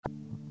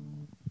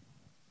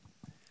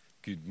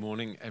Good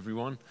morning,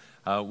 everyone.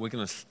 We're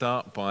going to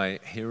start by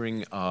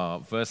hearing our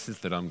verses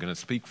that I'm going to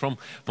speak from.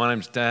 My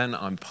name's Dan.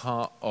 I'm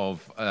part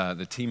of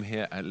the team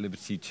here at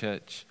Liberty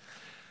Church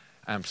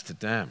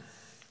Amsterdam.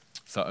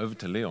 So over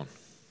to Leon.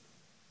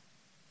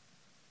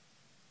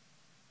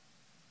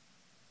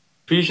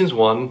 Ephesians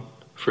 1,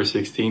 verse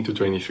 16 to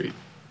 23.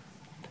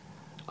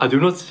 I do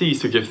not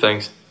cease to give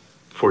thanks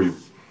for you,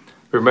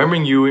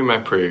 remembering you in my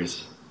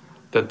prayers,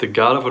 that the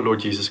God of our Lord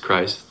Jesus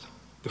Christ,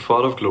 the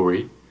Father of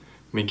glory,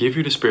 may give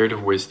you the spirit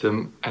of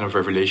wisdom and of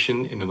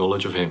revelation in the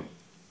knowledge of him,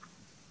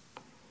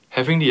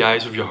 having the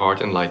eyes of your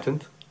heart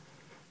enlightened,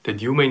 that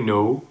you may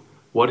know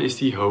what is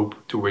the hope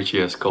to which he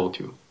has called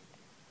you,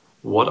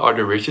 what are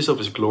the riches of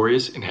his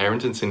glorious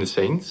inheritance in the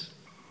saints,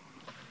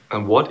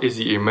 and what is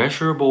the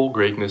immeasurable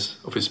greatness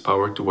of his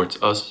power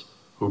towards us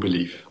who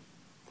believe,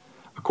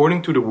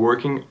 according to the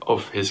working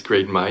of his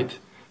great might,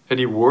 that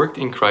he worked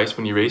in Christ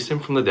when he raised him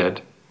from the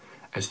dead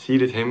and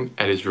seated him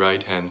at his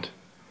right hand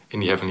in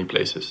the heavenly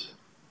places,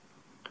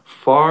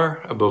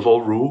 far above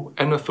all rule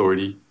and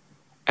authority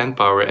and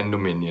power and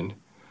dominion,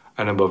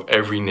 and above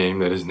every name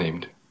that is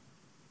named,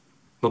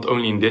 not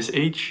only in this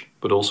age,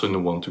 but also in the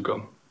one to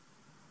come.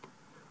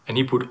 And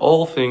he put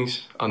all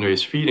things under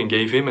his feet and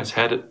gave him as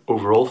head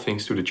over all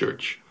things to the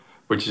church,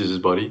 which is his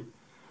body,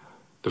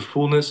 the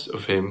fullness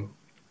of him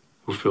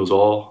who fills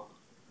all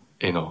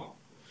in all.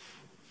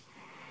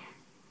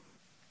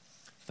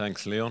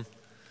 Thanks, Leon.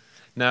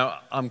 Now,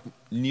 I'm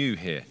new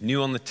here,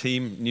 new on the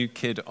team, new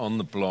kid on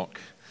the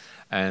block.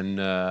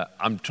 And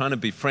I'm trying to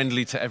be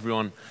friendly to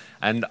everyone,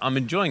 and I'm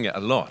enjoying it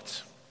a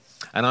lot.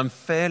 And I'm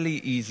fairly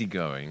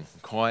easygoing,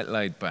 quite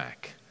laid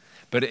back.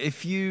 But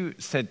if you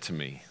said to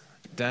me,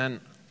 Dan,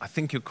 I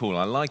think you're cool,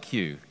 I like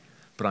you,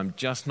 but I'm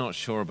just not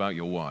sure about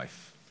your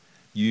wife,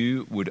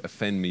 you would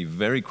offend me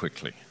very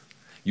quickly.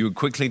 You would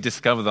quickly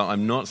discover that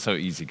I'm not so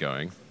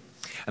easygoing.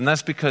 And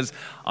that's because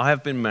I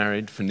have been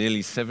married for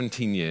nearly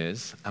 17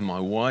 years, and my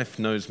wife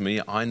knows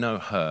me, I know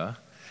her,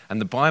 and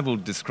the Bible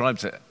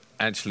describes it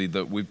actually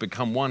that we've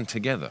become one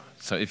together.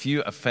 So if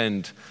you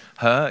offend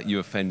her, you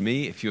offend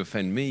me. If you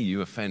offend me,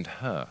 you offend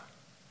her.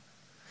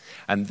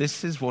 And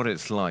this is what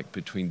it's like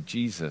between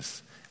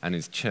Jesus and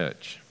his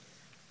church.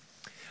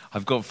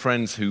 I've got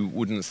friends who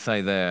wouldn't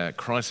say they're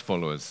Christ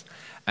followers,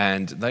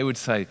 and they would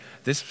say,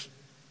 this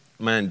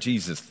man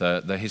Jesus,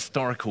 the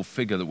historical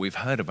figure that we've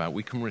heard about,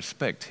 we can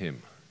respect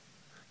him.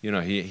 You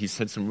know, he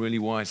said some really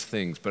wise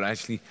things, but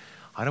actually,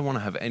 I don't want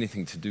to have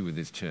anything to do with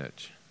his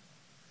church.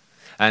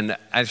 And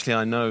actually,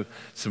 I know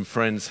some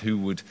friends who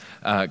would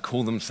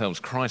call themselves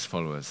Christ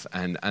followers,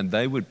 and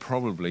they would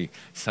probably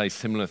say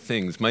similar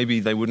things. Maybe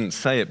they wouldn't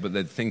say it, but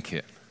they'd think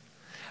it.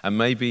 And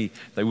maybe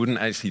they wouldn't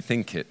actually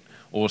think it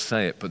or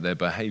say it, but their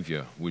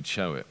behavior would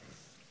show it.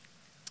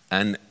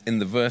 And in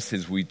the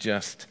verses we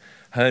just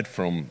heard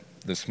from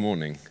this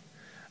morning,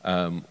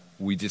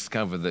 we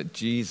discover that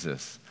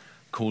Jesus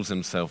calls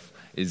himself,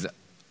 is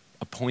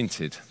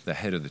appointed the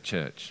head of the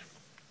church.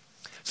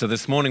 So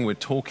this morning we're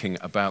talking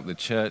about the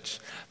church.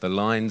 The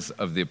lines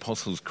of the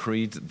Apostles'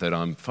 Creed that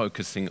I'm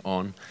focusing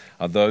on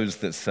are those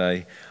that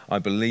say, I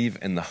believe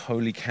in the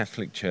Holy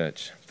Catholic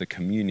Church, the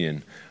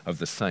communion of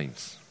the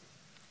saints.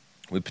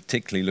 We're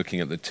particularly looking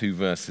at the two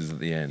verses at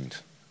the end,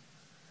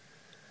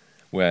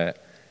 where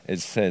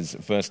it says,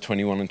 verse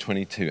 21 and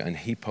 22, and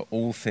he put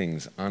all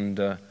things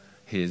under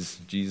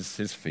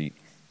Jesus' feet,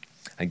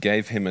 and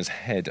gave him as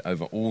head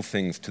over all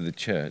things to the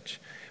church,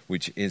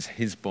 which is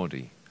his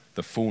body,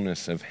 the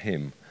fullness of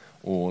him,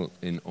 all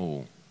in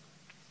all.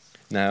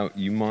 Now,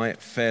 you might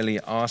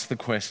fairly ask the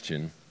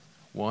question,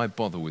 why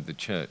bother with the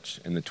church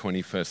in the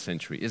 21st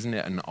century? Isn't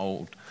it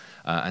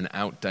an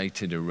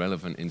outdated,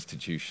 irrelevant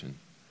institution?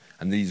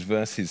 And these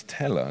verses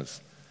tell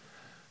us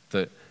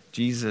that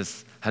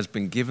Jesus has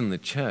been given the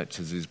church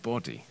as his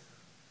body.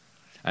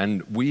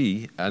 And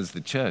we, as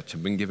the church,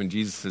 have been given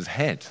Jesus as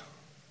head.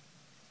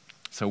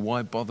 So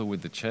why bother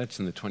with the church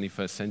in the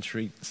 21st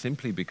century?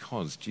 Simply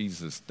because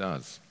Jesus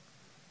does.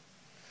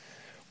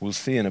 We'll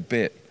see in a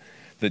bit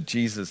that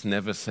Jesus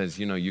never says,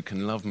 you know, you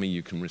can love me,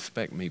 you can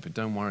respect me, but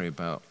don't worry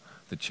about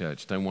the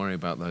church. Don't worry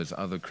about those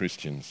other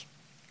Christians.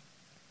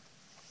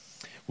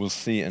 We'll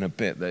see in a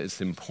bit that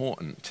it's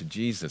important to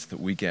Jesus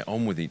that we get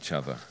on with each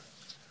other.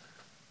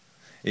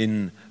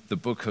 In the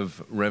book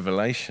of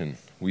Revelation,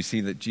 we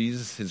see that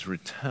Jesus has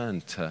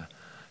returned to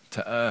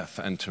earth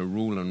and to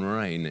rule and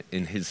reign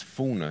in his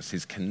fullness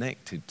is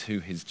connected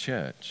to his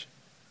church.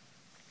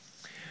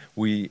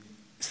 We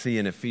see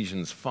in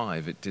Ephesians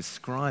 5, it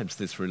describes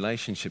this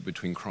relationship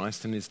between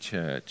Christ and his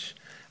church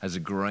as a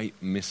great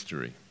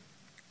mystery.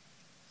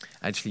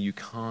 Actually, you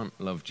can't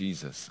love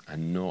Jesus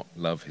and not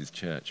love his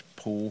church.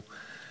 Paul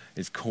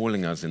is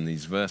calling us in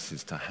these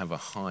verses to have a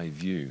high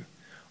view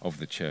of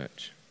the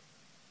church.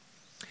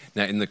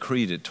 Now, in the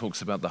Creed, it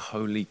talks about the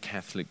Holy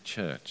Catholic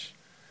Church,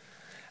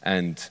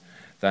 and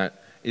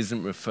that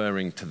isn't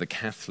referring to the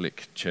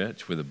Catholic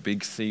Church with a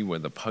big C where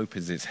the Pope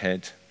is its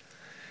head.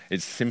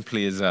 It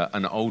simply is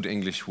an old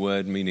English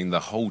word meaning the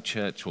whole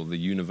church or the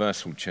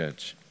universal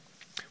church.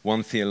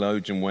 One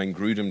theologian, Wayne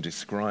Grudem,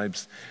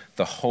 describes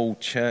the whole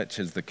church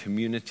as the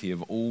community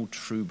of all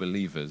true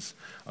believers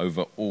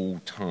over all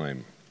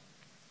time.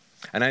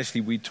 And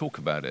actually, we talk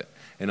about it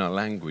in our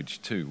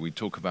language too. We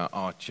talk about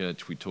our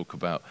church, we talk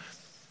about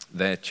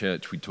their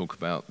church, we talk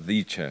about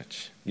the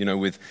church. You know,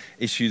 with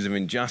issues of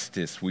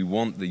injustice, we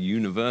want the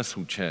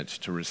universal church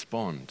to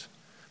respond,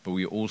 but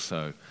we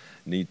also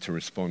need to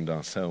respond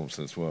ourselves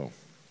as well.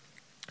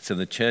 So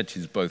the church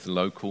is both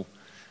local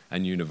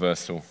and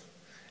universal.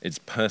 It's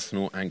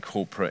personal and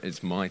corporate.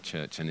 It's my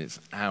church and it's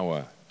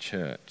our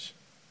church.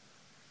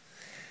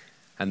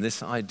 And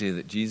this idea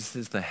that Jesus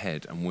is the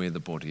head and we're the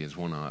body is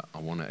one I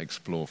want to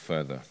explore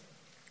further.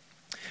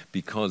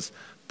 Because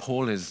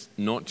Paul is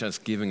not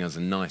just giving us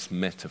a nice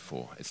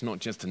metaphor. It's not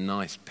just a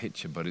nice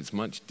picture, but it's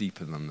much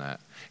deeper than that.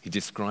 He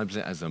describes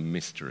it as a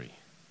mystery.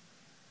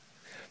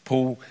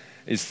 Paul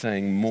is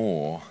saying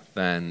more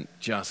than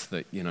just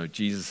that, you know,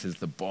 Jesus is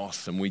the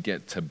boss and we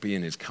get to be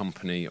in his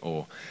company,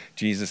 or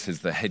Jesus is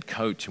the head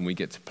coach and we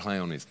get to play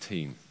on his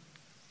team.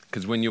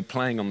 Because when you're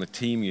playing on the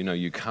team, you know,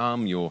 you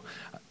come, you're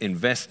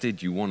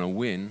invested, you want to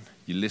win,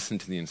 you listen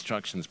to the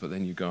instructions, but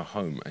then you go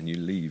home and you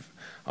leave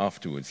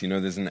afterwards. You know,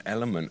 there's an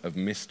element of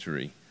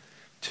mystery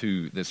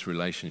to this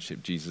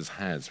relationship Jesus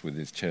has with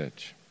his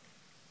church.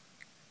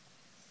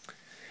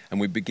 And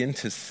we begin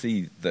to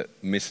see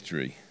that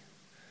mystery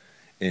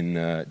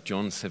in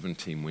John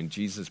 17 when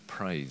Jesus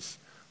prays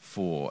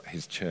for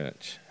his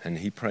church. And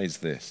he prays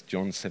this,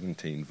 John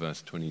 17,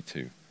 verse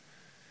 22.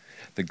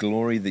 The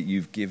glory that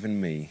you've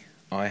given me,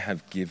 I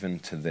have given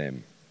to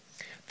them,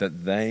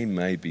 that they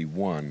may be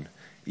one,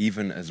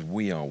 even as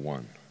we are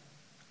one.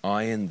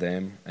 I in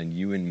them and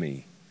you in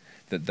me,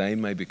 that they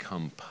may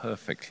become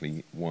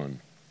perfectly one,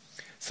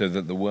 so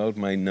that the world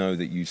may know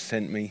that you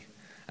sent me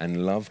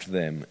and loved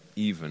them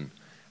even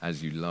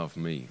as you love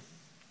me.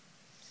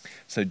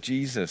 So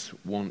Jesus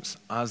wants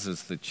us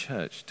as the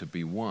church to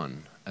be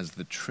one as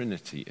the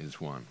Trinity is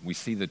one. We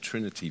see the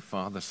Trinity,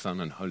 Father, Son,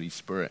 and Holy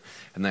Spirit,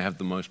 and they have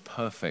the most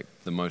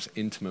perfect, the most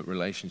intimate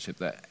relationship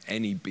that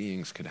any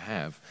beings could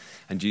have.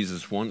 And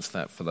Jesus wants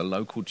that for the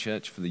local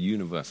church, for the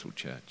universal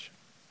church.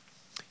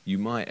 You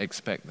might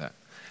expect that,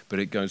 but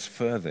it goes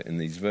further in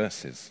these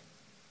verses.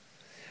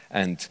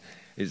 And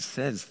it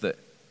says that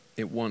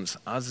it wants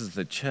us as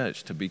the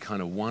church to be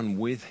kind of one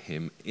with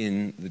him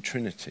in the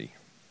Trinity.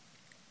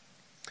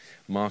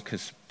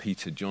 Marcus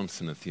Peter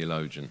Johnson, a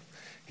theologian,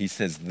 he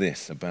says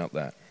this about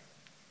that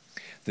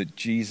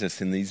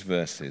Jesus in these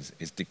verses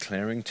is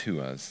declaring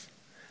to us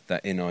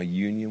that in our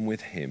union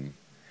with him,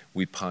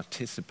 we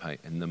participate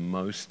in the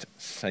most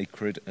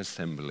sacred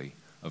assembly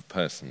of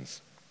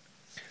persons,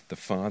 the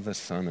Father,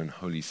 Son, and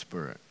Holy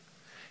Spirit.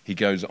 He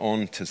goes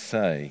on to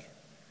say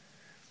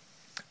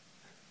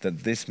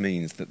that this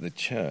means that the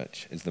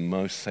church is the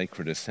most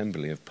sacred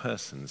assembly of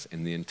persons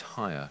in the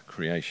entire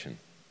creation,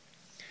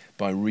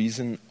 by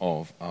reason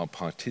of our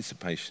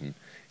participation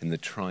in the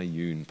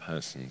triune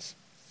persons.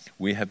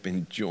 We have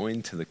been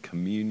joined to the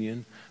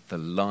communion, the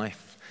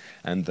life,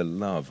 and the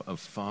love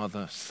of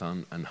Father,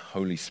 Son, and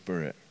Holy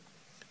Spirit.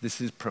 This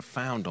is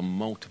profound on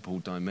multiple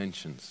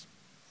dimensions.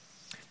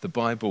 The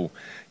Bible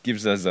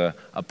gives us a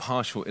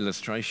partial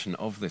illustration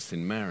of this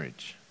in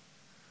marriage.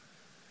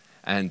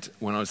 And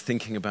when I was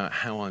thinking about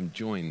how I'm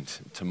joined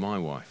to my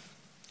wife,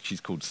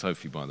 she's called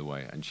Sophie, by the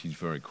way, and she's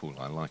very cool.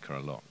 I like her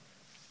a lot.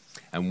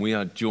 And we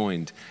are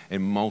joined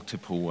in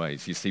multiple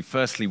ways. You see,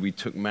 firstly, we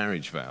took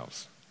marriage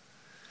vows,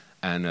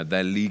 and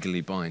they're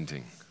legally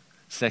binding.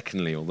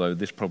 Secondly, although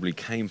this probably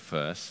came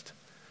first,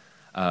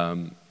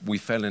 we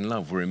fell in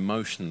love. We're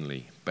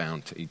emotionally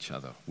bound to each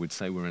other. We'd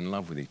say we're in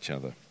love with each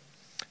other.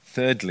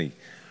 Thirdly,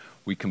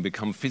 we can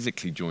become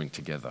physically joined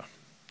together.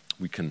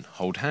 We can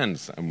hold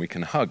hands and we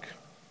can hug.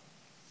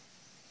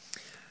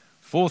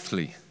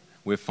 Fourthly,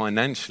 we're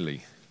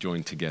financially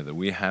joined together.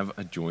 We have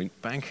a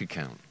joint bank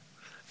account.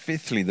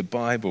 Fifthly, the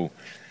Bible,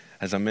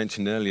 as I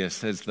mentioned earlier,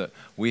 says that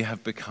we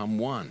have become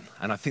one.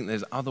 And I think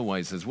there's other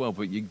ways as well,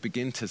 but you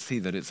begin to see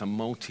that it's a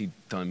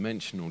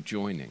multi-dimensional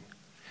joining.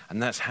 And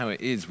that's how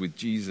it is with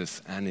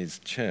Jesus and his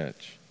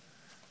church.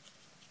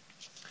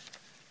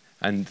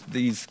 And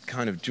these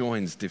kind of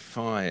joins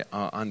defy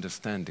our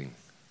understanding.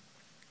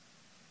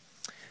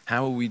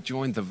 How are we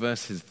joined? The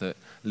verses that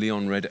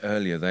Leon read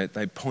earlier,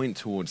 they point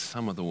towards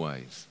some of the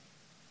ways.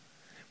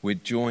 We're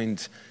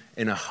joined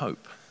in a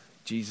hope.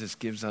 Jesus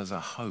gives us a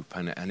hope,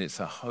 and it's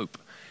a hope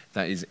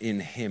that is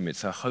in him.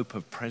 It's a hope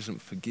of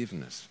present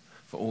forgiveness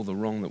for all the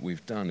wrong that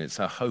we've done. It's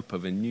a hope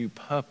of a new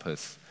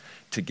purpose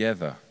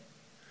together.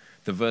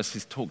 The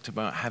verses talked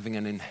about having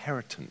an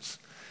inheritance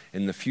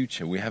in the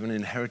future. We have an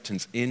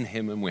inheritance in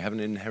him, and we have an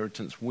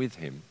inheritance with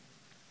him.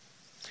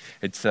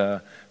 It's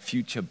a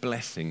future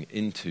blessing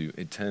into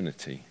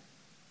eternity.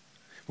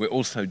 We're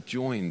also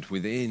joined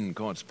within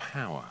God's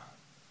power,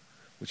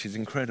 which is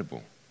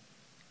incredible.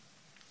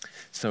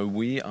 So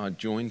we are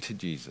joined to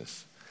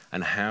Jesus,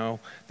 and how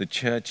the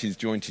church is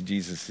joined to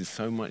Jesus is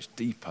so much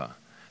deeper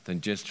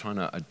than just trying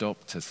to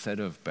adopt a set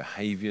of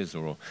behaviors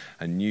or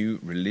a new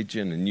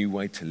religion, a new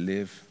way to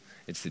live.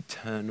 It's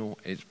eternal,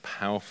 it's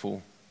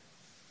powerful.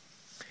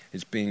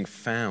 It's being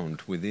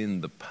found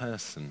within the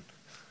persons,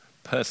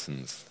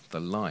 the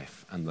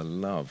life and the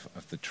love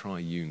of the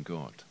triune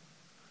God.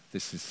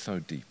 This is so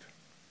deep.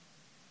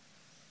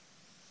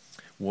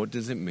 What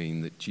does it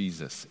mean that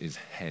Jesus is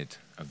head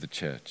of the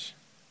church?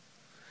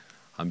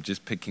 I'm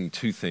just picking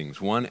two things.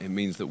 One, it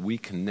means that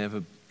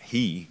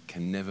he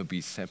can never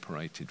be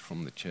separated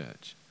from the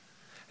church.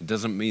 It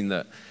doesn't mean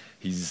that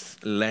he's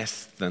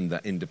less than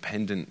the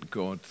independent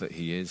God that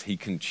he is. He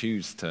can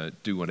choose to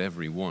do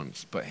whatever he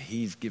wants, but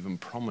he's given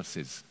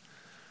promises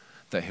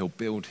that he'll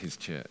build his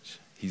church.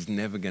 He's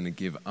never going to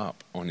give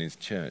up on his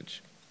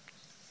church.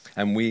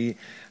 And we,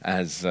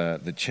 as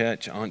the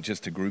church, aren't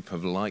just a group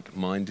of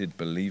like-minded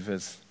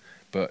believers,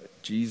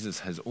 but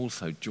Jesus has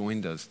also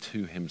joined us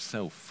to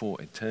himself for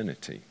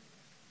eternity.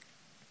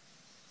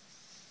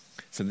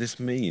 So this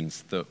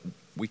means that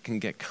we can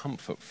get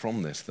comfort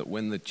from this, that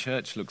when the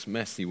church looks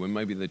messy, when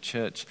maybe the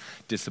church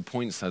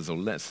disappoints us or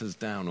lets us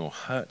down or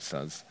hurts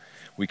us,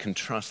 we can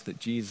trust that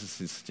Jesus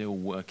is still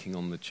working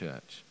on the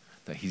church,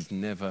 that he's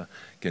never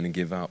going to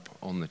give up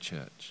on the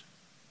church.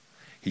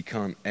 He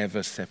can't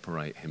ever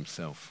separate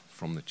himself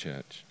from the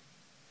church.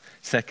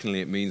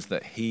 Secondly, it means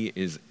that he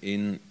is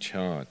in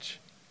charge.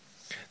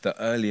 The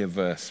earlier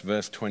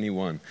verse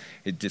 21,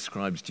 it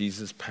describes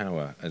Jesus'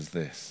 power as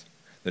this,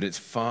 that it's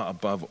far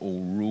above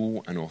all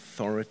rule and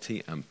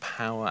authority and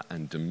power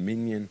and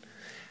dominion,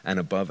 and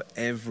above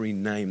every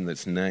name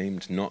that's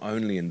named, not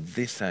only in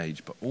this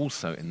age, but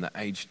also in the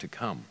age to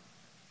come.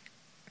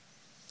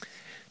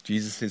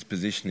 Jesus'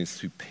 position is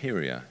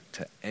superior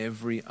to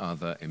every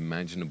other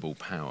imaginable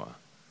power.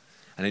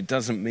 And it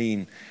doesn't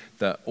mean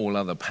that all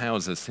other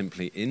powers are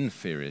simply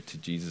inferior to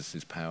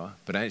Jesus' power,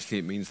 but actually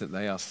it means that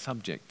they are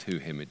subject to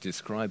him. It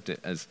described it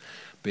as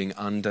being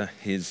under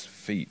his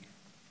feet.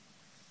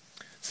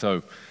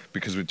 So,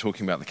 because we're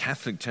talking about the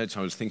Catholic Church,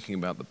 I was thinking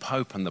about the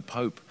Pope, and the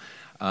Pope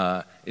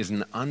is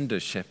an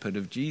under-shepherd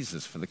of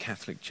Jesus for the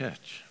Catholic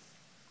Church.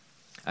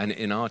 And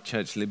in our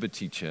church,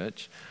 Liberty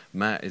Church,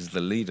 Matt is the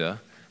leader,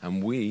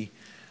 and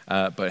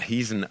but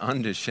he's an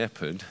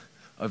under-shepherd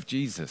of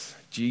Jesus.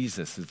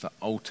 Jesus is the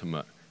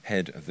ultimate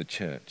head of the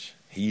church.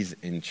 He's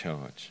in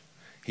charge.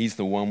 He's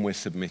the one we're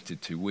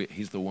submitted to.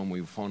 He's the one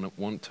we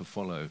want to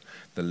follow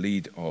the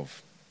lead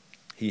of.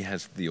 He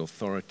has the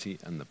authority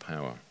and the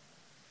power.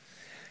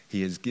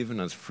 He has given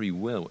us free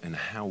will in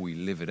how we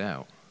live it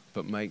out.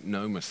 But make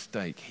no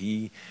mistake,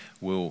 he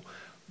will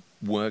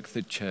work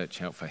the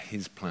church out for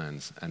his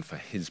plans and for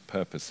his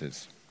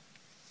purposes.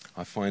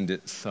 I find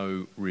it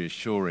so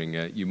reassuring.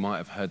 You might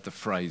have heard the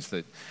phrase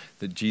that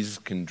Jesus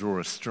can draw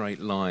a straight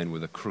line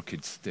with a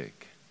crooked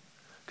stick.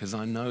 Because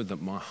I know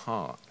that my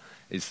heart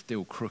is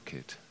still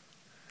crooked.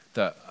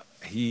 That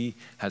he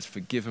has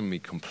forgiven me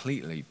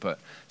completely, but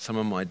some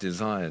of my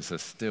desires are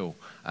still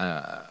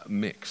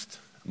mixed.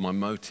 My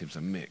motives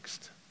are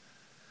mixed.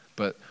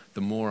 But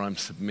the more I'm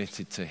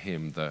submitted to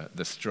him,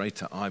 the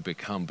straighter I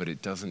become, but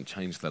it doesn't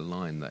change the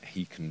line that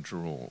he can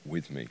draw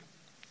with me.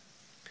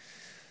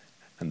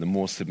 And the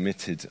more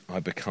submitted I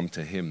become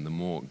to him, the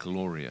more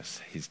glorious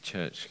his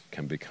church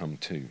can become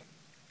too.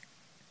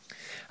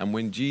 And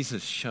when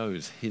Jesus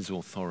shows his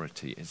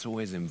authority, it's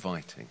always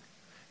inviting.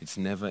 It's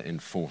never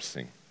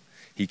enforcing.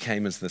 He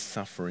came as the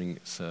suffering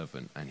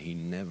servant, and he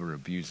never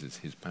abuses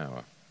his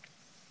power.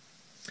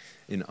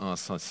 In our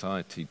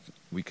society,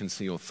 we can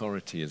see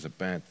authority as a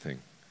bad thing,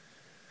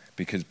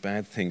 because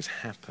bad things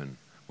happen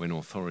when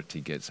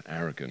authority gets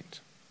arrogant.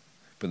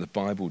 But the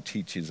Bible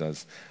teaches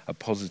us a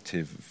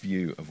positive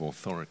view of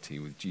authority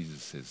with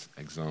Jesus'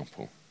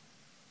 example.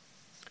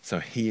 So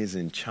he is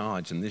in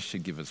charge, and this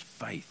should give us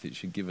faith. It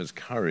should give us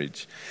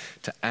courage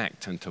to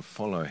act and to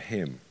follow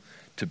him,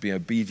 to be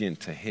obedient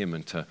to him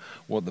and to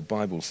what the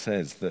Bible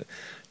says, that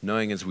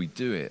knowing as we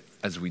do it,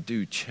 as we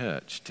do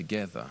church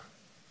together,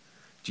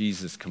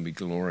 Jesus can be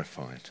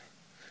glorified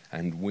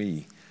and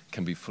we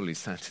can be fully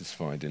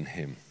satisfied in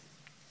him.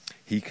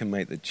 He can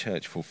make the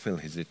church fulfill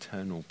his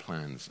eternal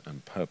plans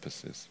and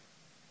purposes.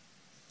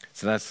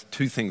 So that's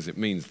two things it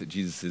means that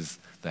Jesus is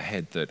the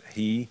head, that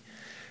he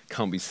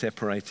can't be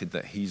separated,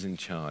 that he's in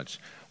charge.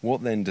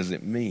 What then does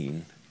it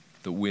mean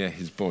that we're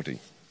his body?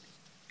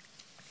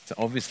 So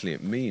obviously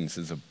it means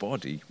as a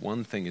body,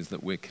 one thing is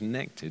that we're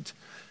connected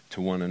to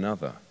one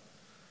another.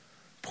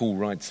 Paul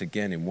writes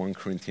again in 1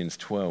 Corinthians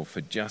 12,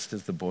 "For just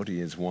as the body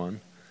is one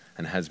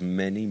and has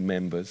many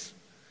members,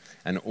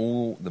 and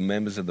all the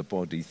members of the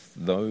body,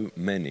 though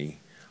many,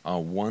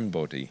 are one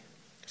body,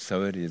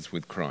 so it is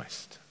with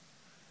Christ."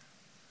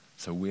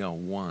 So we are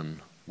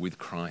one with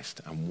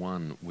Christ and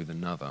one with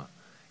another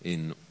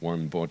in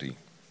one body.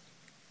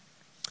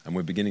 And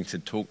we're beginning to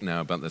talk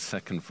now about the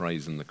second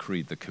phrase in the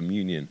creed, the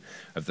communion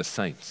of the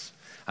saints.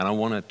 And I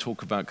want to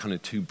talk about kind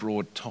of two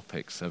broad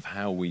topics of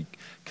how we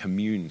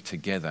commune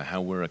together,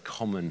 how we're a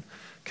common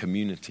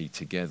community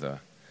together.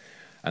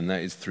 And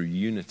that is through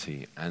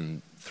unity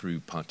and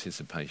through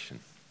participation.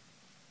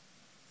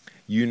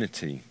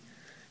 Unity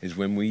is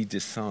when we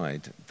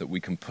decide that we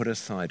can put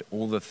aside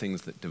all the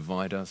things that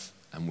divide us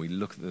and we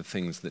look at the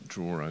things that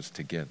draw us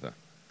together.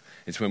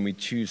 It's when we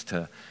choose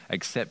to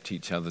accept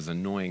each other's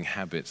annoying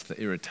habits, the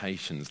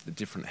irritations, the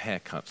different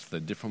haircuts, the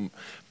different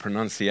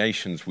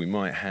pronunciations we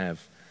might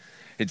have.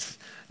 It's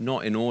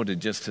not in order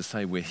just to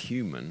say we're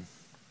human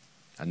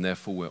and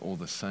therefore we're all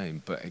the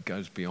same, but it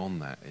goes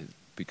beyond that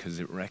because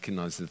it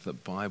recognizes that the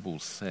Bible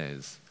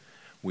says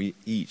we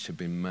each have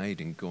been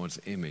made in God's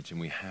image and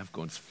we have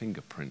God's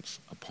fingerprints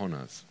upon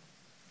us.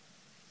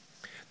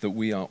 That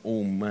we are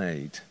all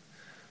made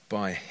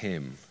by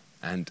him,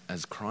 and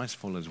as Christ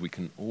followers we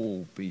can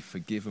all be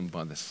forgiven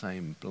by the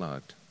same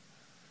blood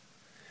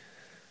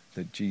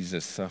that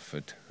Jesus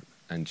suffered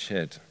and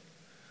shed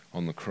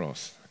on the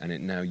cross, and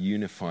it now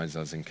unifies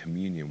us in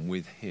communion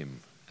with him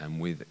and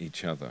with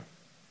each other.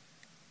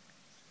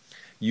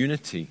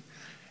 Unity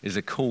is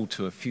a call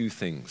to a few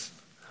things.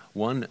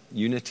 One,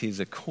 unity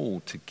is a call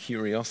to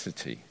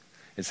curiosity.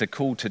 It's a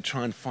call to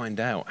try and find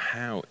out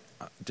how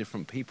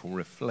different people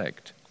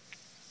reflect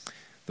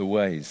the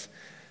ways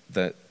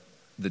that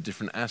the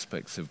different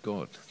aspects of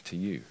God to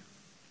you.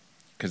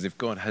 Because if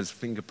God has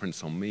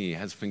fingerprints on me,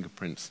 has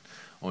fingerprints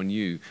on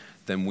you,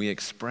 then we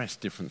express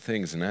different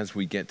things. And as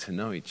we get to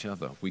know each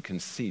other, we can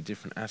see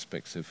different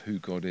aspects of who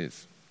God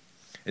is.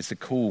 It's a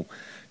call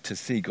to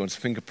see God's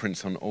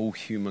fingerprints on all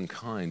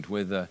humankind,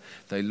 whether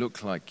they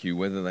look like you,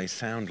 whether they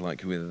sound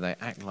like you, whether they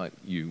act like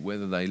you,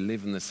 whether they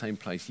live in the same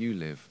place you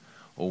live,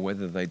 or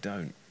whether they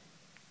don't.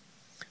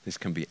 This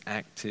can be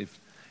active,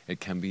 it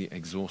can be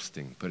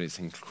exhausting, but it's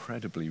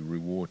incredibly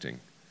rewarding.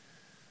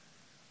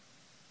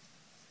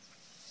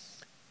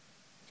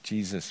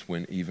 Jesus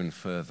went even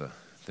further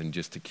than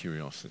just a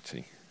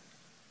curiosity.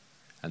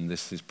 And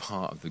this is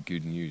part of the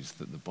good news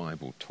that the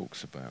Bible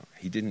talks about.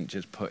 He didn't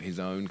just put his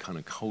own kind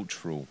of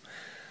cultural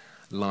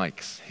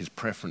likes, his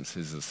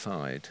preferences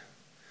aside,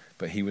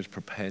 but he was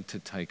prepared to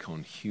take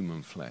on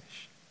human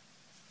flesh.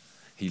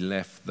 He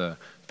left the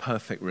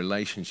perfect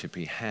relationship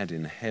he had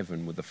in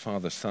heaven with the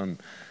Father, Son,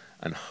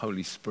 and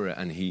Holy Spirit,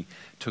 and he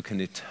took an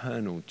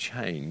eternal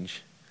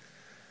change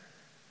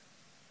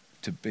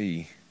to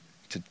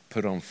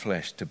put on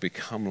flesh, to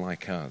become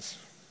like us,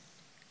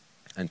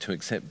 and to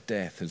accept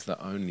death as the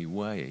only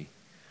way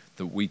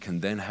that we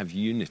can then have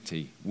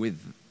unity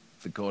with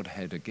the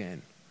Godhead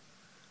again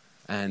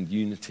and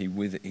unity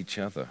with each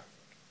other.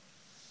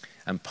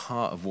 And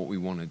part of what we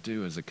want to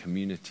do as a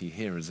community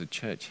here, as a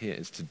church here,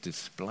 is to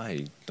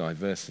display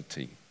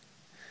diversity.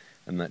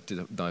 And that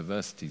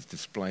diversity is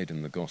displayed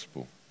in the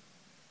gospel.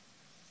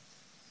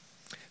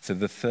 So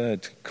the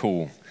third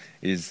call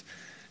is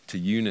to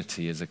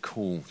unity as a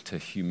call to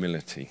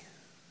humility.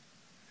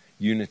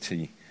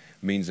 Unity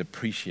means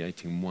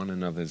appreciating one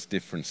another's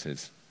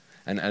differences.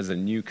 And as a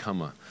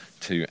newcomer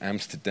to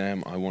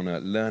Amsterdam, I want to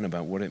learn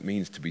about what it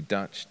means to be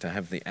Dutch, to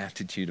have the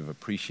attitude of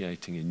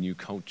appreciating a new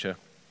culture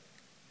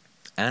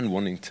and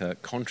wanting to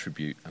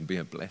contribute and be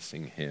a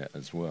blessing here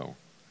as well.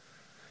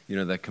 You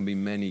know, there can be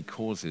many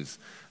causes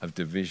of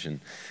division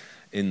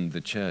in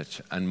the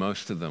church, and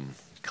most of them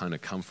kind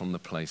of come from the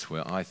place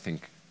where I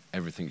think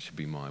everything should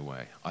be my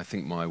way. I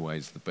think my way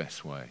is the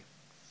best way.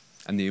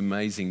 And the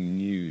amazing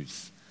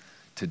news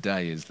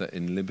today is that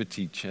in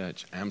Liberty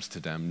Church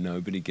Amsterdam,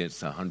 nobody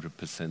gets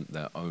 100%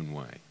 their own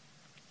way,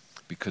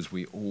 because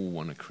we all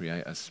want to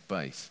create a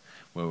space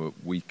where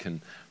we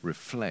can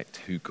reflect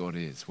who God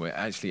is, where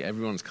actually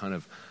everyone's kind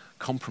of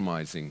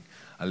compromising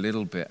a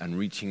little bit and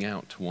reaching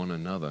out to one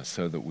another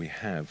so that we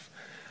have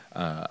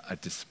a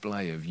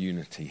display of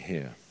unity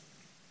here.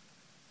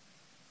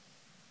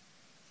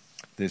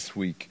 This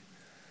week,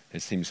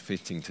 it seems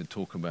fitting to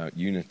talk about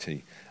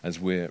unity as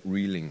we're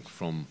reeling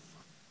from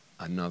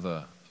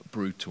another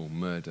brutal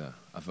murder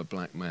of a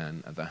black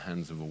man at the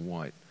hands of a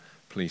white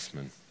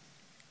policeman.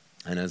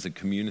 And as a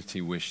community,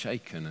 we're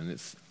shaken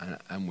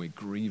and we're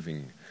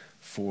grieving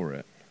for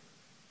it.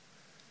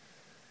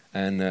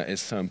 And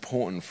it's so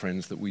important,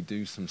 friends, that we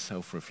do some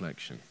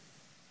self-reflection,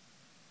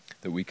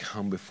 that we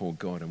come before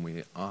God and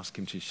we ask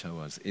him to show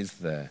us, is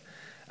there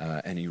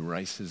any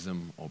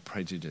racism or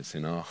prejudice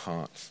in our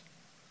hearts?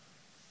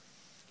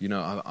 You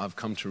know, I've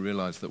come to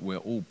realize that we're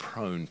all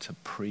prone to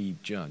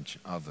prejudge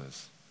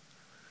others.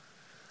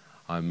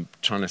 I'm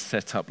trying to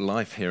set up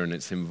life here, and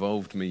it's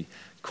involved me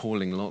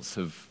calling lots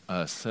of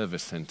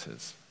service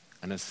centers.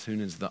 And as soon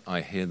as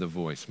I hear the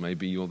voice,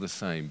 maybe you're the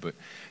same, but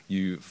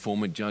you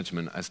form a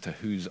judgment as to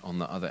who's on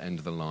the other end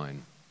of the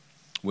line.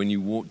 When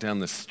you walk down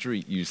the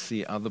street, you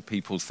see other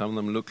people, some of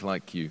them look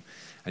like you,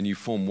 and you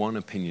form one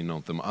opinion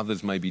of them.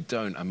 Others maybe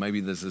don't, and maybe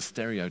there's a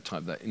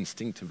stereotype that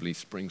instinctively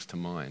springs to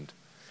mind,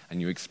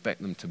 and you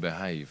expect them to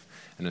behave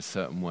in a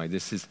certain way.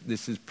 This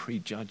is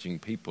prejudging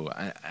people,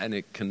 and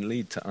it can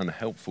lead to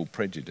unhelpful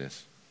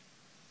prejudice.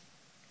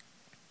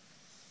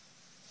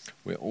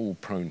 We're all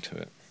prone to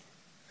it.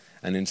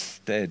 And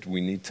instead, we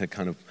need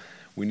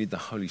the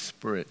Holy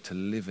Spirit to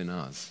live in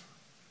us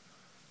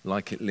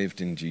like it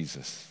lived in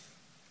Jesus.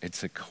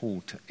 It's a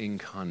call to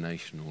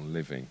incarnational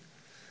living,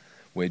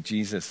 where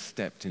Jesus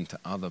stepped into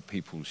other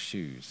people's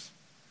shoes.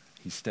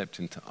 He stepped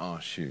into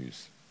our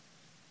shoes.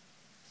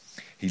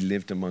 He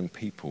lived among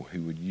people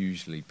who would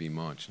usually be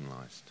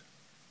marginalized.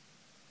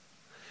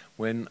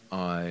 When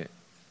I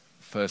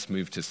first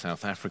moved to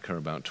South Africa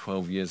about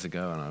 12 years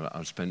ago, and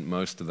I've spent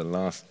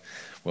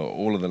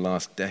all of the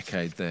last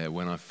decade there.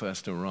 When I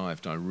first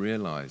arrived, I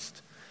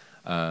realized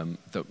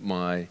that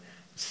my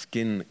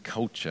skin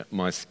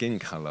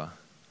color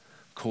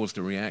caused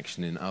a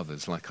reaction in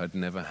others like I'd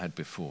never had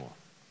before.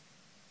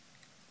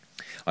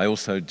 I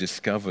also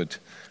discovered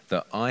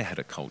that I had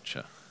a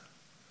culture.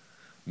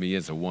 Me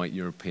as a white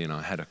European,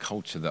 I had a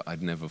culture that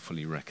I'd never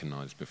fully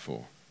recognized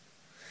before.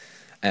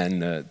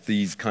 And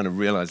these kind of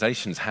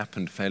realizations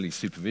happened fairly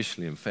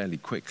superficially and fairly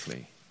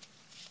quickly.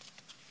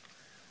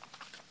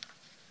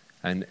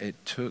 And it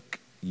took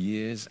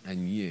years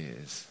and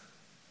years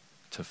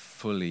to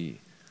fully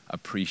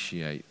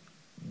appreciate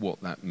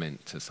what that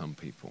meant to some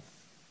people.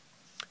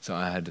 So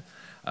I had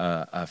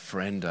a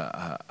friend,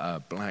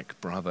 a black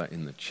brother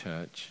in the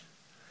church,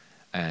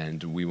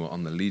 and we were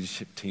on the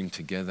leadership team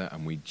together,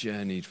 and we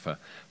journeyed for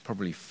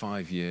probably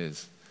 5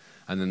 years.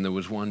 And then there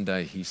was one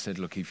day he said,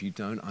 look, if you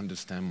don't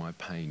understand my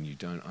pain, you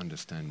don't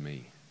understand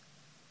me.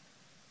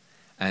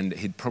 And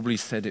he'd probably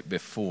said it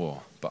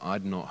before, but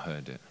I'd not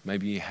heard it.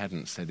 Maybe he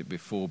hadn't said it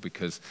before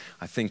because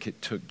I think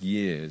it took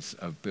years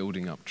of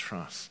building up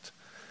trust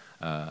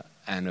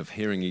and of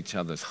hearing each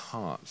other's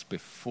hearts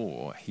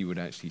before he would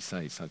actually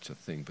say such a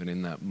thing. But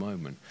in that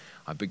moment,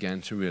 I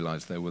began to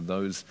realize there were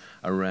those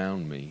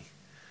around me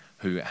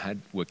who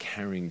were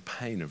carrying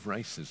pain of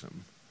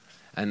racism.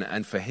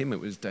 And for him, it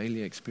was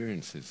daily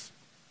experiences.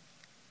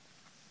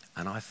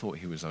 And I thought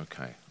he was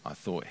okay. I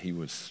thought he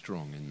was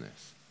strong in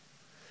this.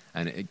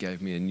 And it gave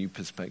me a new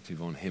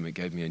perspective on him. It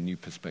gave me a new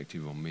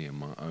perspective on me and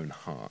my own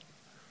heart.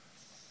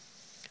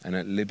 And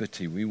at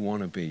Liberty, we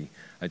want to be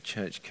a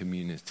church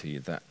community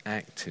that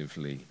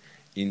actively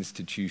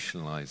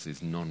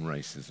institutionalizes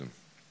non-racism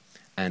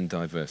and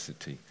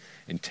diversity,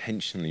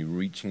 intentionally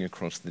reaching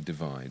across the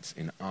divides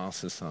in our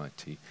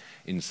society,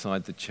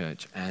 inside the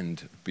church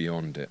and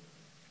beyond it.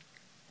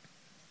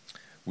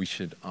 We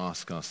should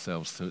ask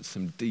ourselves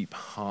some deep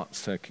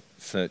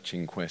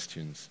heart-searching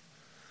questions.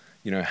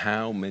 You know,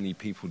 how many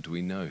people do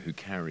we know who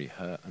carry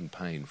hurt and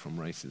pain from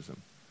racism?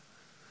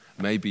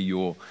 Maybe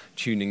you're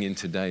tuning in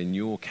today and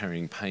you're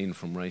carrying pain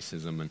from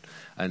racism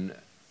and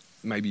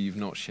maybe you've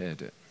not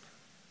shared it.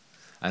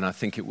 And I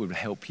think it would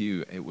help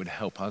you, it would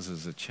help us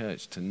as a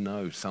church to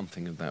know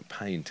something of that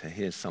pain, to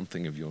hear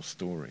something of your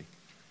story.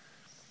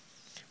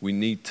 We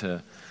need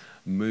to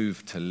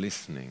move to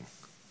listening,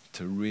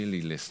 to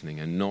really listening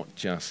and not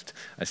just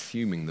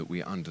assuming that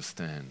we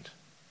understand.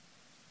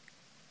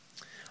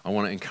 I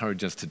want to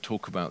encourage us to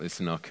talk about this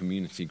in our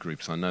community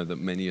groups. I know that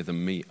many of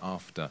them meet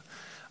after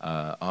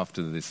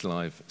this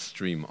live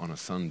stream on a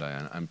Sunday.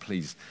 And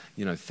please,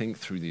 think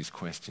through these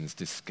questions,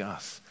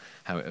 discuss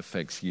how it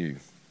affects you.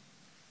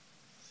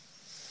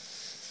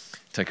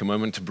 Take a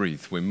moment to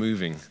breathe. We're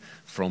moving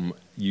from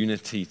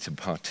unity to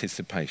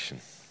participation.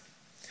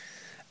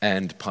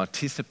 And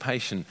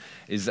participation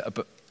is,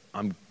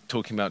 I'm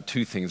talking about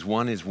two things.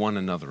 One is one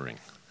anothering.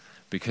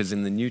 Because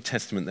in the New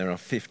Testament, there are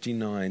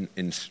 59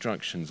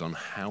 instructions on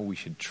how we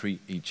should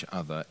treat each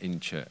other in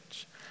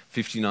church.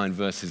 59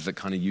 verses that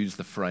kind of use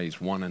the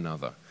phrase one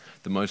another.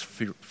 The most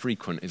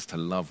frequent is to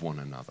love one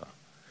another.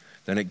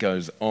 Then it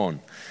goes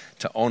on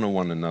to honor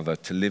one another,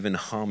 to live in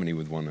harmony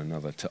with one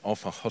another, to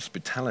offer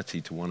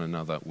hospitality to one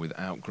another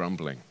without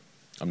grumbling.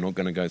 I'm not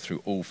going to go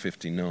through all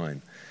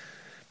 59,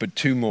 but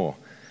two more.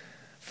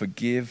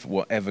 Forgive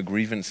whatever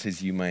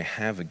grievances you may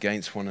have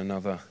against one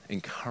another.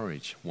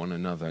 Encourage one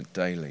another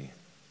daily.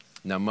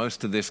 Now,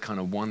 most of this kind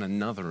of one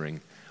anothering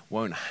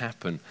won't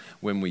happen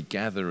when we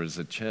gather as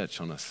a church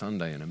on a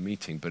Sunday in a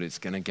meeting, but it's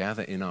going to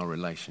gather in our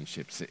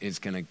relationships. It's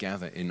going to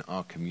gather in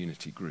our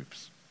community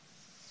groups.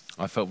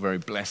 I felt very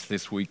blessed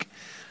this week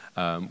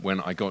when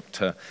I got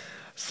to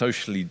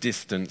socially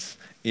distance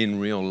in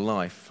real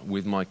life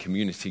with my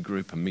community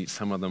group and meet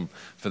some of them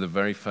for the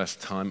very first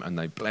time, and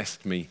they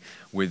blessed me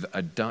with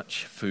a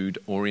Dutch food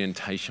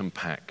orientation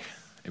pack.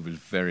 It was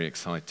very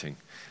exciting.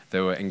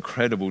 There were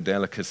incredible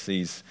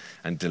delicacies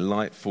and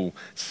delightful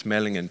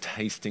smelling and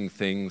tasting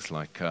things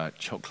like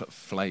chocolate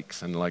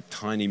flakes and like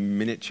tiny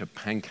miniature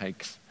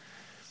pancakes.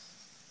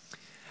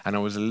 And I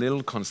was a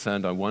little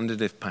concerned. I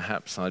wondered if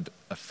perhaps I'd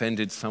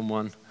offended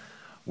someone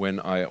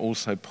when I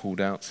also pulled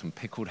out some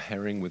pickled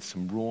herring with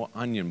some raw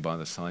onion by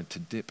the side to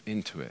dip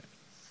into it.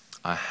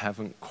 I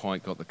haven't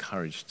quite got the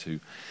courage to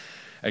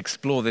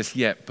explore this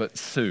yet, but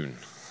soon.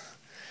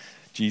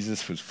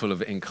 Jesus was full of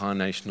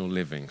incarnational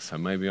living, so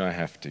maybe I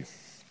have to.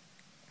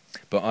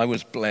 But I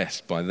was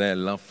blessed by their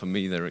love for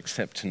me, their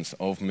acceptance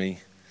of me.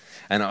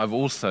 And I've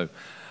also,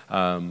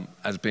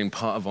 as being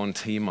part of On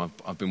Team,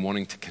 I've been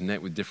wanting to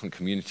connect with different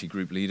community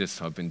group leaders.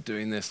 So I've been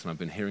doing this, and I've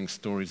been hearing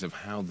stories of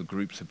how the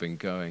groups have been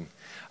going,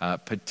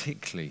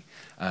 particularly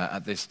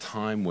at this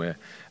time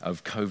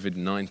of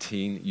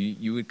COVID-19.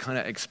 You would kind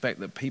of expect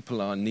that people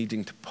are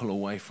needing to pull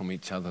away from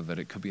each other, that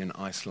it could be an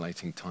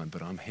isolating time.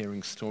 But I'm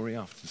hearing story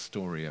after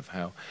story of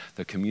how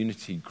the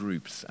community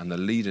groups and the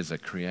leaders are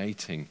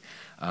creating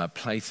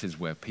places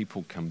where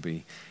people can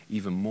be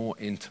even more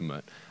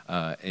intimate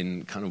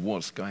in kind of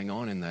what's going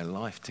on in their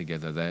life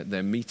together.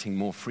 They're meeting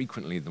more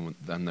frequently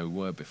than they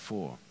were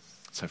before.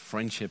 So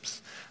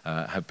friendships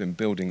have been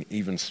building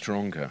even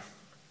stronger.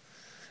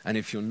 And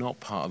if you're not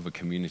part of a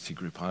community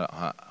group,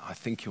 I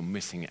think you're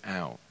missing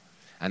out.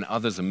 And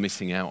others are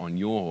missing out on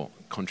your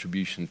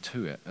contribution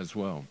to it as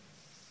well.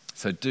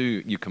 So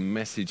you can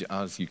message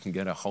us, you can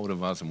get a hold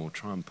of us, and we'll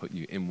try and put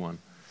you in one.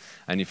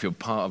 And if you're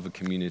part of a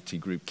community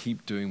group,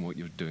 keep doing what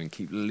you're doing.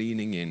 Keep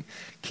leaning in.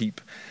 Keep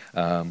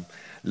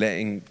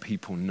letting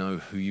people know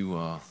who you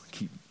are.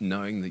 Keep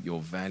knowing that you're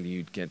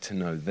valued. Get to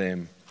know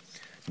them.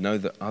 Know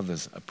that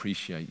others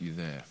appreciate you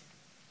there.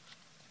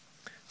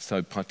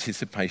 So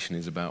participation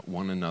is about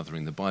one another.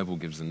 And the Bible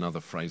gives another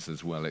phrase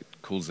as well. It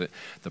calls it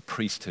the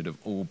priesthood of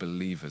all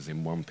believers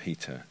in 1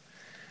 Peter.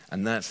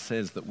 And that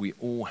says that we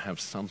all have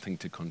something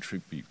to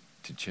contribute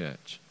to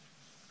church.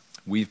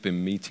 We've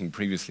been meeting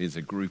previously as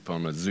a group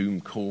on a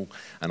Zoom call,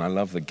 and I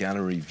love the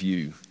gallery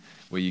view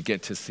where you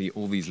get to see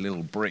all these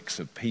little bricks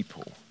of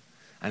people.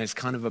 And it's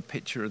kind of a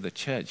picture of the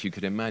church. You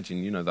could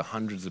imagine, the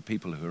hundreds of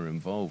people who are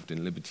involved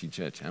in Liberty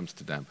Church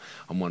Amsterdam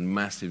on one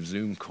massive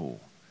Zoom call.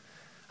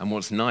 And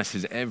what's nice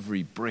is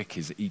every brick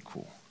is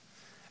equal.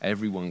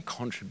 Everyone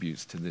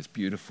contributes to this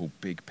beautiful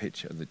big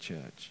picture of the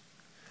church.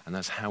 And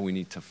that's how we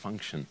need to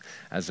function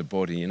as a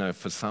body.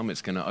 For some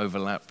it's going to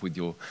overlap with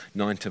your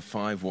 9 to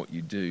 5, what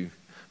you do.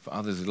 For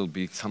others it'll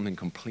be something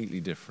completely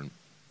different.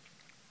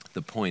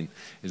 The point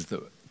is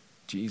that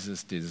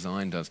Jesus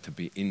designed us to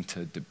be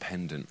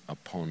interdependent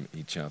upon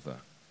each other.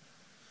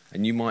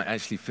 And you might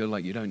actually feel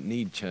like you don't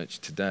need church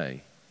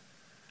today.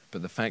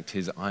 But the fact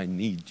is, I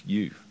need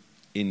you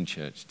in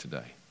church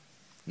today.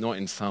 Not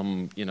in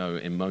some,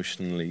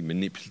 emotionally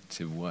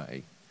manipulative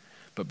way,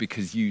 but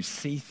because you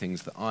see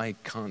things that I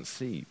can't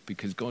see,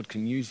 because God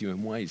can use you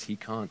in ways he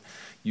can't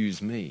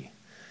use me.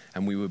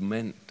 And we were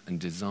meant and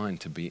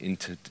designed to be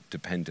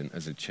interdependent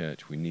as a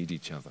church. We need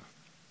each other.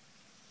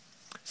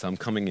 So I'm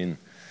coming in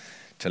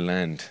to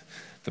land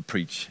the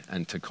preach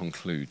and to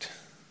conclude.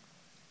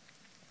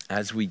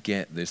 As we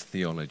get this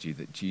theology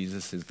that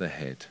Jesus is the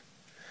head,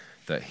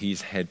 that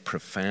he's head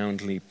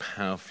profoundly,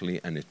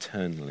 powerfully, and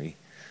eternally,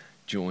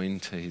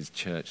 joined to his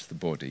church, the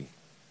body,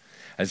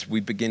 as we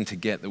begin to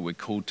get that we're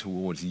called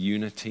towards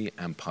unity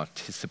and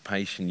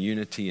participation,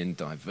 unity in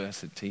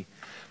diversity,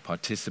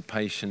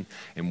 participation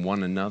in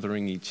one another,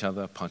 in each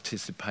other,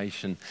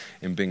 participation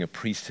in being a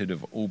priesthood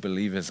of all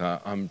believers,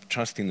 I'm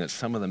trusting that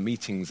some of the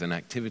meetings and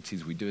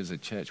activities we do as a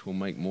church will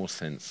make more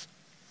sense.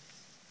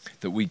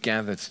 That we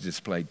gather to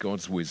display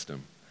God's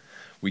wisdom.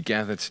 We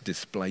gather to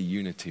display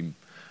unity.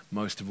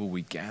 Most of all,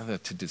 we gather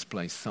to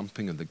display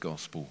something of the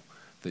gospel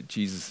that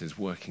Jesus is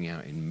working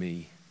out in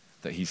me,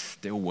 that he's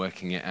still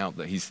working it out,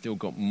 that he's still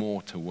got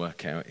more to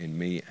work out in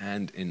me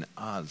and in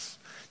us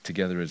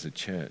together as a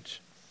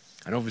church.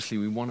 And obviously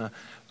we want to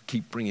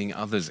keep bringing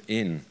others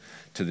in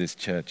to this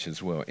church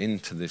as well,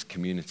 into this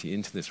community,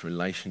 into this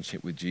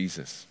relationship with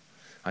Jesus.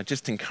 I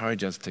just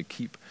encourage us to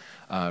keep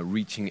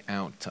reaching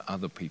out to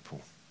other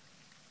people.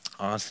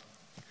 Ask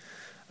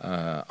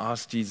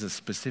Jesus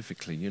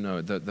specifically,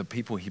 the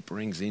people he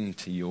brings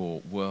into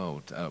your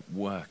world, at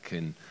work,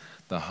 in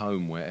the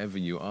home, wherever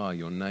you are,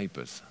 your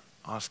neighbors.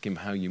 Ask him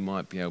how you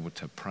might be able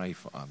to pray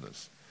for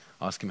others.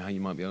 Ask him how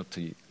you might be able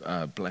to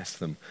bless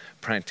them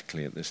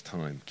practically at this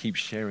time. Keep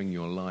sharing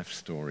your life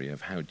story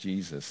of how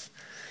Jesus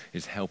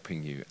is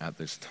helping you at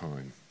this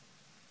time.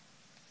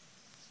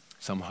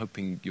 So I'm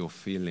hoping you're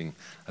feeling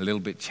a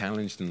little bit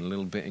challenged and a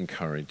little bit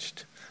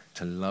encouraged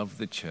to love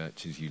the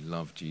church as you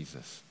love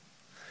Jesus.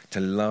 To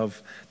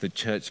love the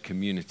church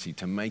community,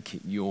 to make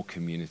it your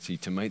community,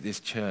 to make this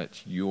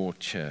church your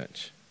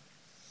church.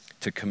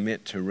 To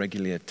commit to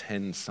regularly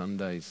attend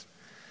Sundays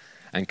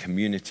and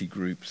community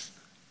groups,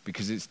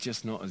 because it's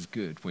just not as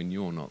good when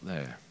you're not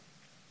there.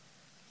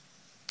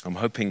 I'm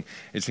hoping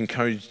it's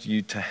encouraged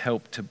you to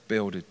help to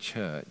build a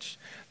church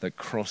that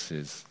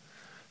crosses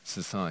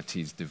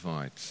society's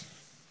divides.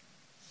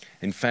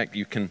 In fact,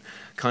 you can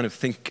kind of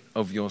think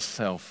of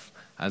yourself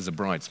as a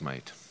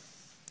bridesmaid,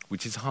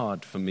 which is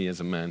hard for me as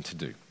a man to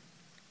do.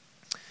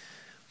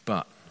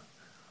 But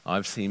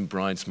I've seen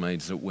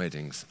bridesmaids at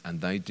weddings,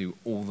 and they do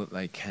all that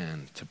they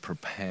can to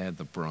prepare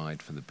the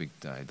bride for the big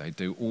day. They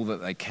do all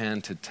that they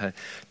can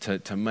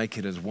to make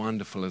it as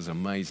wonderful, as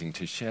amazing,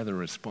 to share the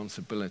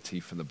responsibility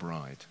for the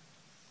bride.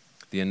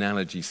 The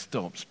analogy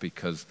stops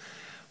because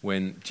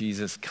when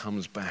Jesus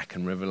comes back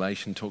and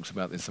Revelation talks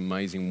about this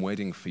amazing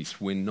wedding feast,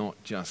 we're not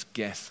just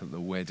guests at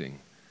the wedding,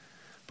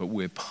 but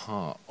we're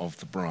part of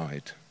the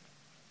bride.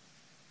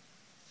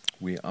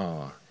 We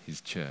are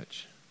his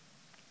church.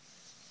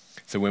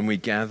 So when we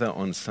gather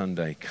on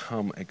Sunday,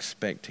 come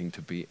expecting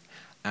to be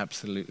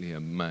absolutely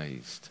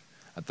amazed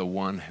at the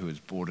one who has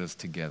brought us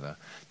together,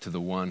 to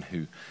the one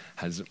who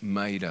has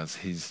made us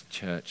his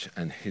church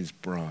and his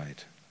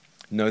bride.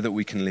 Know that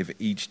we can live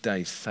each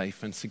day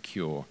safe and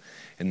secure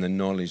in the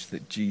knowledge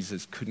that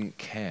Jesus couldn't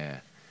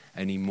care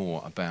any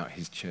more about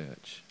his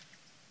church,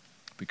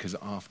 because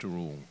after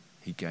all,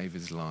 he gave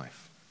his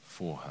life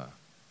for her.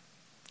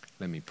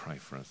 Let me pray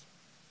for us.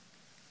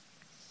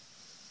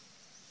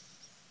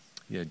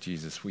 Yeah,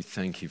 Jesus, we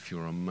thank you for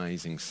your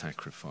amazing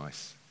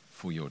sacrifice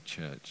for your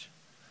church,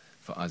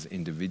 for us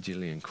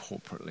individually and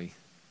corporately.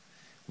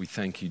 We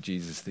thank you,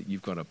 Jesus, that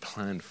you've got a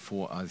plan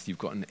for us. You've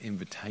got an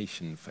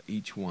invitation for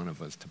each one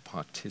of us to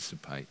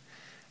participate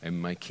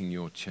in making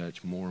your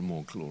church more and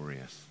more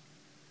glorious.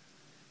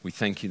 We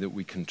thank you that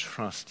we can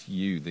trust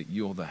you, that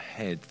you're the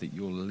head, that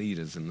you're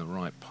leaders in the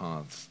right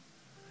paths.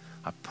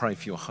 I pray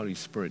for your Holy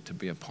Spirit to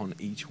be upon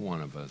each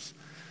one of us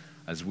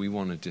as we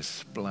want to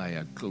display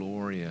a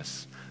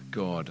glorious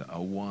God,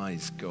 a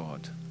wise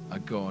God, a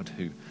God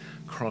who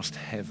crossed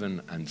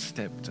heaven and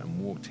stepped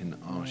and walked in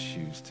our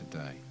shoes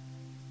today.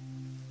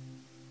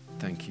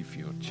 Thank you for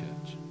your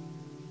church.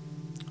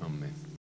 Amen.